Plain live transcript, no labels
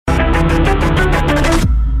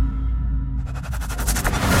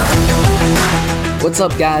What's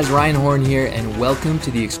up, guys? Ryan Horn here, and welcome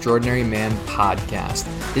to the Extraordinary Man Podcast.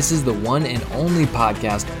 This is the one and only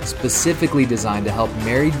podcast specifically designed to help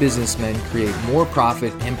married businessmen create more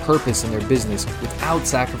profit and purpose in their business without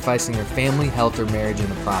sacrificing their family, health, or marriage in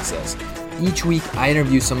the process. Each week, I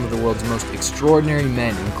interview some of the world's most extraordinary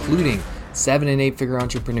men, including 7- and 8-figure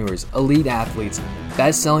entrepreneurs, elite athletes,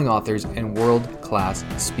 best-selling authors, and world-class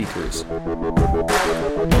speakers.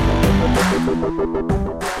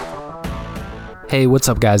 Hey, what's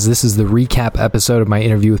up, guys? This is the recap episode of my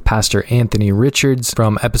interview with Pastor Anthony Richards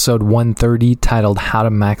from episode 130 titled How to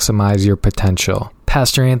Maximize Your Potential.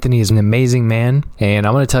 Pastor Anthony is an amazing man, and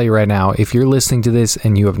I'm going to tell you right now, if you're listening to this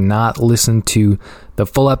and you have not listened to the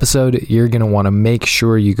full episode, you're going to want to make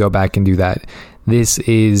sure you go back and do that. This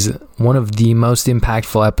is one of the most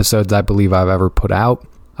impactful episodes I believe I've ever put out.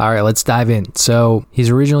 All right, let's dive in. So he's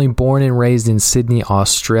originally born and raised in Sydney,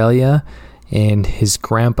 Australia, and his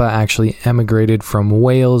grandpa actually emigrated from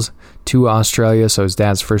Wales to Australia, so his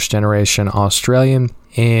dad's first generation Australian.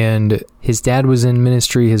 And his dad was in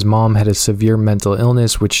ministry. His mom had a severe mental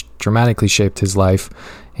illness, which dramatically shaped his life.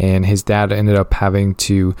 And his dad ended up having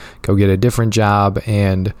to go get a different job,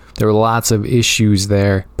 and there were lots of issues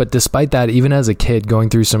there. But despite that, even as a kid going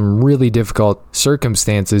through some really difficult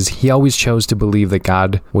circumstances, he always chose to believe that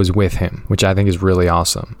God was with him, which I think is really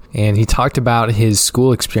awesome. And he talked about his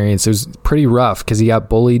school experience. It was pretty rough because he got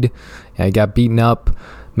bullied, and he got beaten up,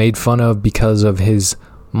 made fun of because of his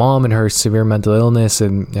mom and her severe mental illness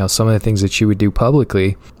and some of the things that she would do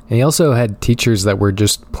publicly. And he also had teachers that were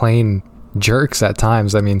just plain jerks at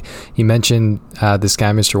times. I mean, he mentioned this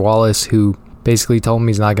guy, Mr. Wallace, who basically told him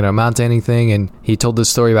he's not going to amount to anything. And he told this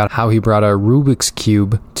story about how he brought a Rubik's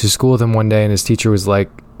Cube to school with him one day, and his teacher was like,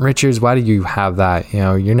 "Richards, why do you have that?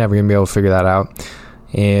 You're never going to be able to figure that out."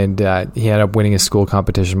 And he ended up winning a school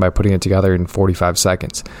competition by putting it together in 45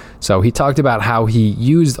 seconds. So he talked about how he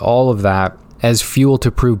used all of that as fuel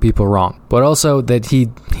to prove people wrong, but also that he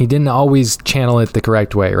didn't always channel it the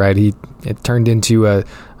correct way, right? It turned into a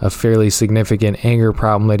fairly significant anger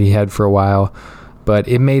problem that he had for a while, but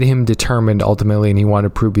it made him determined ultimately, and he wanted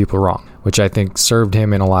to prove people wrong, which I think served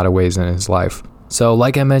him in a lot of ways in his life. So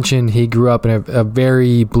like I mentioned, he grew up in a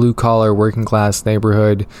very blue-collar, working-class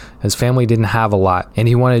neighborhood. His family didn't have a lot, and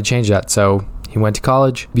he wanted to change that. So he went to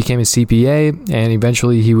college, became a CPA, and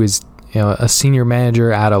eventually he was a senior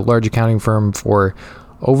manager at a large accounting firm for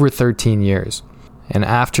over 13 years. And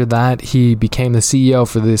after that, he became the CEO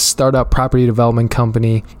for this startup property development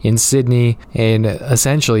company in Sydney, and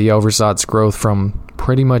essentially he oversaw its growth from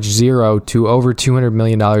pretty much zero to over $200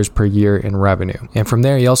 million per year in revenue. And from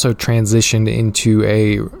there, he also transitioned into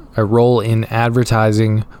a role in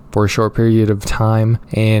advertising for a short period of time.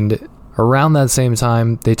 And around that same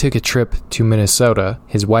time, they took a trip to Minnesota.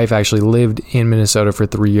 His wife actually lived in Minnesota for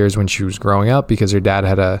 3 years when she was growing up because her dad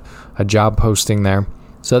had a job posting there.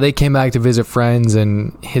 So they came back to visit friends,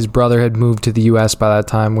 and his brother had moved to the U.S. by that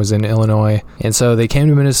time, was in Illinois. And so they came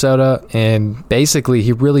to Minnesota, and basically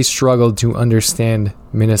he really struggled to understand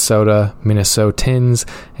Minnesotans,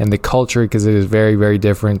 and the culture, because it is very, very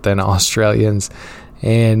different than Australians.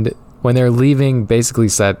 And when they're leaving, basically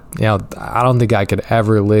said, I don't think I could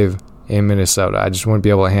ever live in Minnesota. I just wouldn't be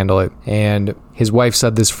able to handle it. And his wife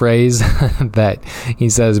said this phrase that he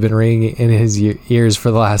said has been ringing in his ears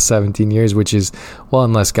for the last 17 years, which is, well,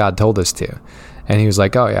 unless God told us to. And he was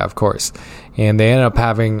like, oh yeah, of course. And they ended up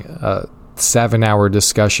having a 7-hour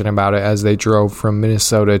discussion about it as they drove from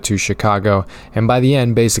Minnesota to Chicago. And by the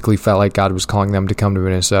end, basically felt like God was calling them to come to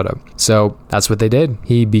Minnesota. So that's what they did.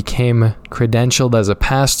 He became credentialed as a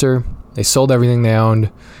pastor. They sold everything they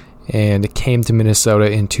owned and came to Minnesota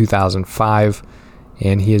in 2005,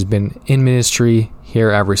 and he has been in ministry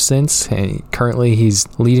here ever since. And currently he's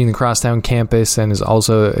leading the Crosstown campus and is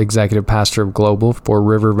also executive pastor of Global for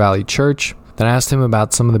River Valley Church. Then I asked him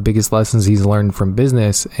about some of the biggest lessons he's learned from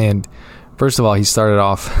business, and first of all, he started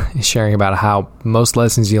off sharing about how most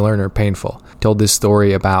lessons you learn are painful. He told this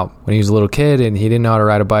story about when he was a little kid and he didn't know how to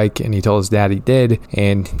ride a bike, and he told his dad he did,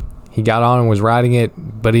 and he got on and was riding it,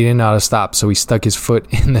 but he didn't know how to stop, so he stuck his foot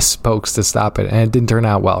in the spokes to stop it, and it didn't turn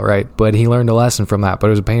out well, right? But he learned a lesson from that, but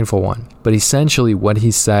it was a painful one. But essentially what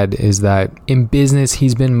he said is that in business,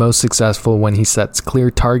 he's been most successful when he sets clear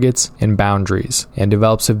targets and boundaries and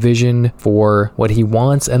develops a vision for what he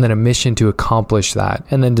wants and then a mission to accomplish that,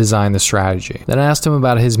 and then design the strategy. Then I asked him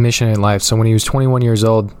about his mission in life. So when he was 21 years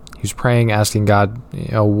old, He was praying, asking God,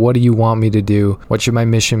 what do you want me to do? What should my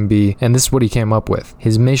mission be? And this is what he came up with.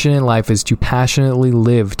 His mission in life is to passionately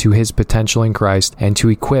live to his potential in Christ and to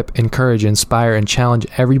equip, encourage, inspire, and challenge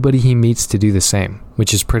everybody he meets to do the same,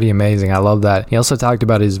 which is pretty amazing. I love that. He also talked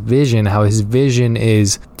about his vision, how his vision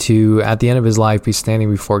is to, at the end of his life, be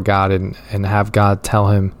standing before God and have God tell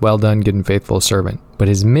him, well done, good and faithful servant. But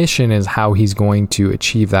his mission is how he's going to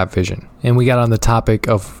achieve that vision. And we got on the topic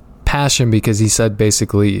of passion because he said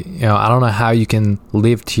basically, I don't know how you can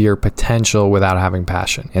live to your potential without having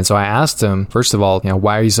passion. And so I asked him, first of all,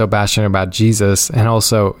 why are you so passionate about Jesus? And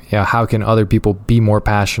also, how can other people be more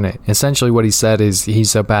passionate? Essentially what he said is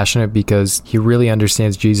he's so passionate because he really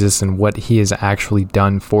understands Jesus and what he has actually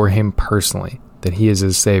done for him personally, that he is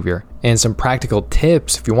his savior. And some practical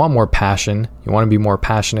tips, if you want more passion, you want to be more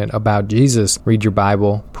passionate about Jesus, read your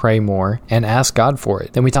Bible, pray more, and ask God for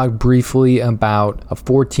it. Then we talked briefly about a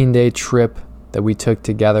 14-day trip that we took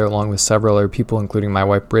together along with several other people, including my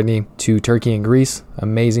wife Brittany, to Turkey and Greece.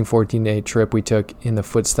 Amazing 14-day trip we took in the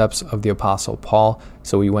footsteps of the Apostle Paul.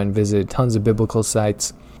 So we went and visited tons of biblical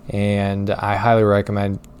sites, and I highly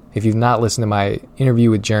recommend, if you've not listened to my interview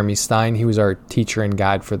with Jeremy Stein, he was our teacher and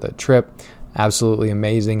guide for the trip. Absolutely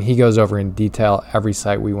amazing. He goes over in detail every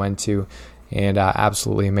site we went to, and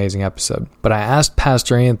absolutely amazing episode. But I asked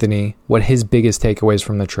Pastor Anthony what his biggest takeaways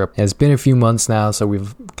from the trip. It's been a few months now, so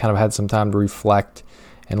we've kind of had some time to reflect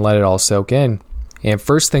and let it all soak in. And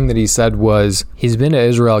first thing that he said was he's been to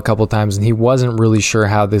Israel a couple times and he wasn't really sure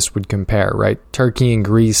how this would compare, right? Turkey and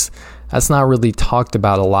Greece, that's not really talked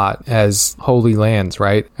about a lot as holy lands,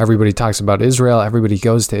 right? Everybody talks about Israel. Everybody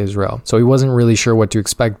goes to Israel. So he wasn't really sure what to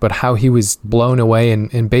expect, but how he was blown away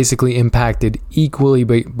and basically impacted equally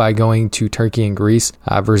by going to Turkey and Greece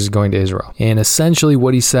versus going to Israel. And essentially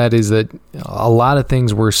what he said is that a lot of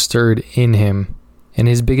things were stirred in him. And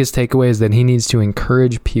his biggest takeaway is that he needs to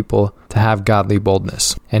encourage people to have godly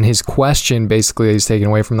boldness. And his question basically that he's taken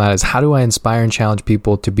away from that is, how do I inspire and challenge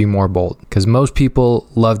people to be more bold? Because most people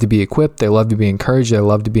love to be equipped, they love to be encouraged, they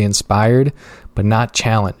love to be inspired, but not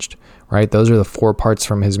challenged, right? Those are the 4 parts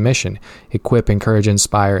from his mission: equip, encourage,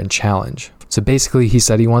 inspire, and challenge. So basically, he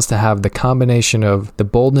said he wants to have the combination of the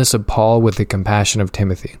boldness of Paul with the compassion of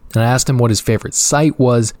Timothy. And I asked him what his favorite site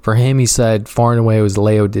was. For him, he said far and away it was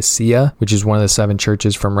Laodicea, which is one of the 7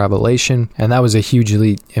 churches from Revelation. And that was a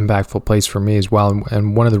hugely impactful place for me as well.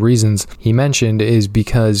 And one of the reasons he mentioned is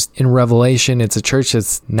because in Revelation, it's a church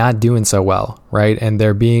that's not doing so well, right? And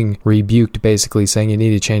they're being rebuked, basically saying you need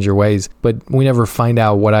to change your ways. But we never find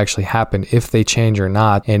out what actually happened, if they change or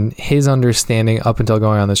not. And his understanding up until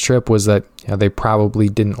going on this trip was that they probably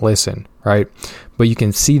didn't listen, right? But you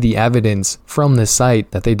can see the evidence from the site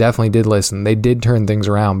that they definitely did listen. They did turn things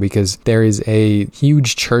around, because there is a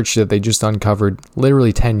huge church that they just uncovered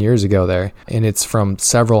literally 10 years ago there. And it's from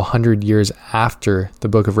several hundred years after the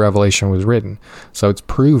book of Revelation was written. So it's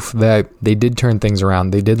proof that they did turn things around.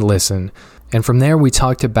 They did listen. And from there, we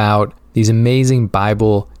talked about these amazing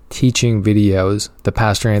Bible teaching videos that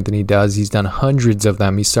Pastor Anthony does. He's done hundreds of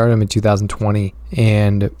them. He started them in 2020.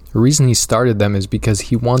 And the reason he started them is because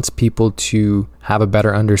he wants people to have a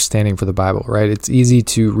better understanding for the Bible, right? It's easy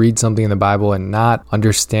to read something in the Bible and not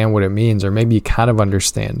understand what it means, or maybe you kind of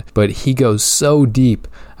understand, but he goes so deep.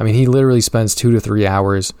 I mean, he literally spends 2 to 3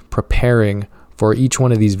 hours preparing for each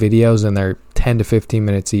one of these videos, and they're 10 to 15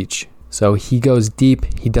 minutes each. So he goes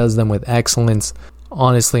deep. He does them with excellence.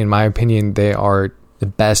 Honestly, in my opinion, they are the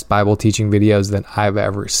best Bible teaching videos that I've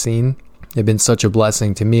ever seen. They've been such a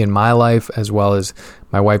blessing to me in my life, as well as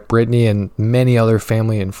my wife Brittany and many other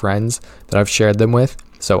family and friends that I've shared them with.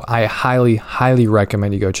 So I highly, highly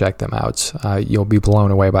recommend you go check them out. You'll be blown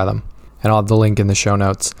away by them. And I'll have the link in the show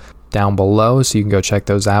notes down below, so you can go check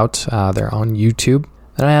those out. They're on YouTube.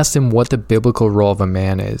 And I asked him what the biblical role of a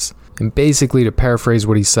man is. And basically, to paraphrase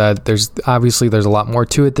what he said, there's a lot more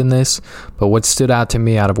to it than this, but what stood out to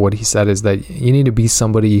me out of what he said is that you need to be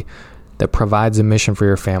somebody that provides a mission for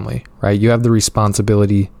your family, right? You have the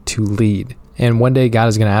responsibility to lead. And one day God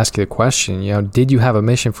is going to ask you the question, did you have a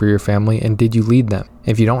mission for your family, and did you lead them?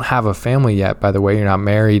 If you don't have a family yet, by the way, you're not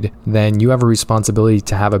married, then you have a responsibility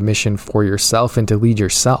to have a mission for yourself and to lead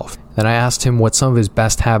yourself. Then I asked him what some of his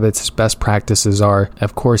best habits, his best practices are.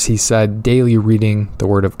 Of course, he said daily reading the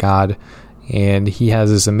Word of God, and he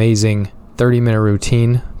has this amazing 30-minute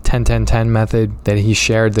routine, 10-10-10 method that he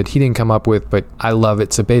shared that he didn't come up with, but I love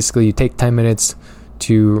it. So basically, you take 10 minutes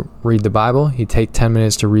to read the Bible, you take 10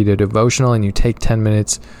 minutes to read a devotional, and you take 10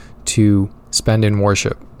 minutes to spend in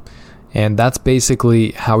worship. And that's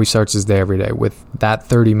basically how he starts his day every day, with that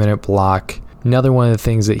 30-minute block Another one of the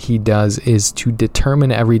things that he does is to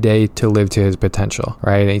determine every day to live to his potential,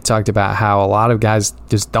 right? And he talked about how a lot of guys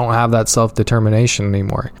just don't have that self-determination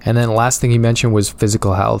anymore. And then the last thing he mentioned was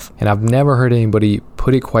physical health. And I've never heard anybody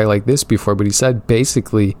put it quite like this before, but he said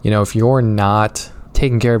basically, if you're not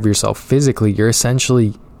taking care of yourself physically, you're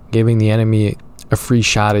essentially giving the enemy a free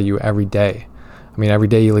shot at you every day. I mean, every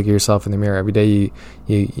day you look at yourself in the mirror, every day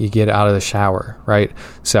you get out of the shower, right?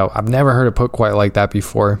 So I've never heard it put quite like that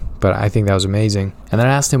before, but I think that was amazing. And then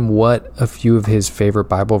I asked him what a few of his favorite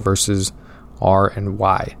Bible verses are and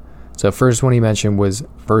why. So the first one he mentioned was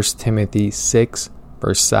 1 Timothy 6,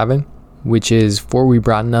 verse 7, which is, "For we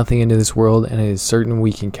brought nothing into this world, and it is certain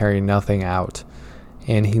we can carry nothing out."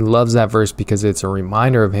 And he loves that verse because it's a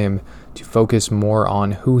reminder of him to focus more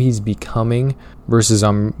on who he's becoming versus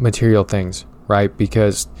on material things, right?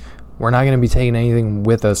 Because we're not going to be taking anything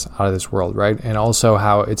with us out of this world, right? And also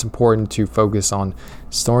how it's important to focus on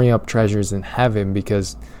storing up treasures in heaven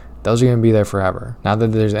because those are going to be there forever. Not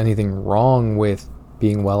that there's anything wrong with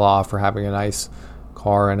being well off or having a nice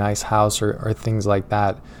car, a nice house, or things like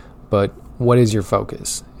that. But what is your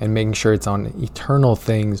focus? And making sure it's on eternal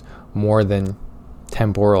things more than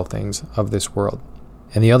temporal things of this world.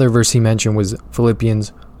 And the other verse he mentioned was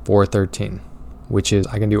Philippians 4:13, which is,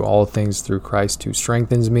 "I can do all things through Christ who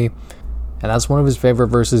strengthens me." And that's one of his favorite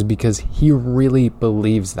verses because he really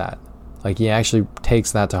believes that. Like, he actually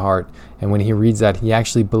takes that to heart. And when he reads that, he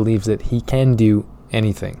actually believes that he can do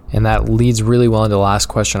anything. And that leads really well into the last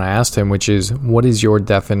question I asked him, which is, what is your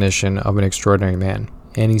definition of an extraordinary man?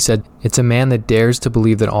 And he said, it's a man that dares to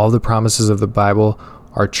believe that all the promises of the Bible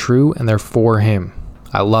are true and they're for him.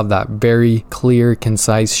 I love that. Very clear,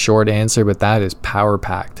 concise, short answer, but that is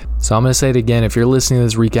power-packed. So I'm going to say it again. If you're listening to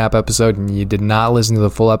this recap episode and you did not listen to the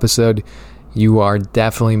full episode, you are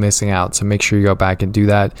definitely missing out. So make sure you go back and do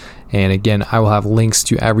that. And again, I will have links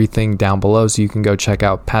to everything down below so you can go check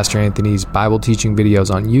out Pastor Anthony's Bible teaching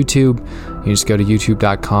videos on YouTube. You just go to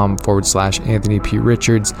youtube.com/Anthony P.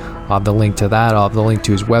 Richards. I'll have the link to that. I'll have the link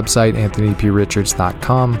to his website,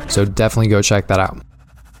 anthonyprichards.com. So definitely go check that out.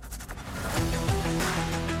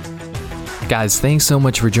 Guys, thanks so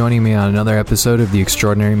much for joining me on another episode of the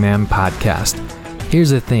Extraordinary Man podcast. Here's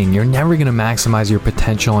the thing, you're never going to maximize your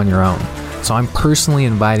potential on your own. So I'm personally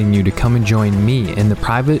inviting you to come and join me in the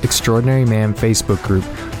private Extraordinary Man Facebook group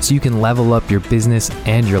so you can level up your business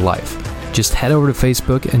and your life. Just head over to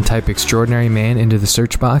Facebook and type Extraordinary Man into the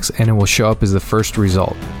search box and it will show up as the first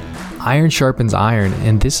result. Iron sharpens iron,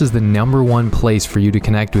 and this is the number one place for you to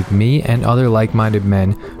connect with me and other like-minded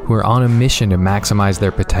men who are on a mission to maximize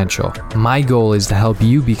their potential. My goal is to help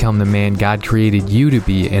you become the man God created you to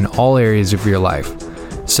be in all areas of your life.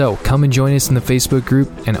 So come and join us in the Facebook group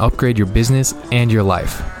and upgrade your business and your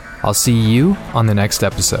life. I'll see you on the next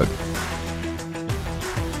episode.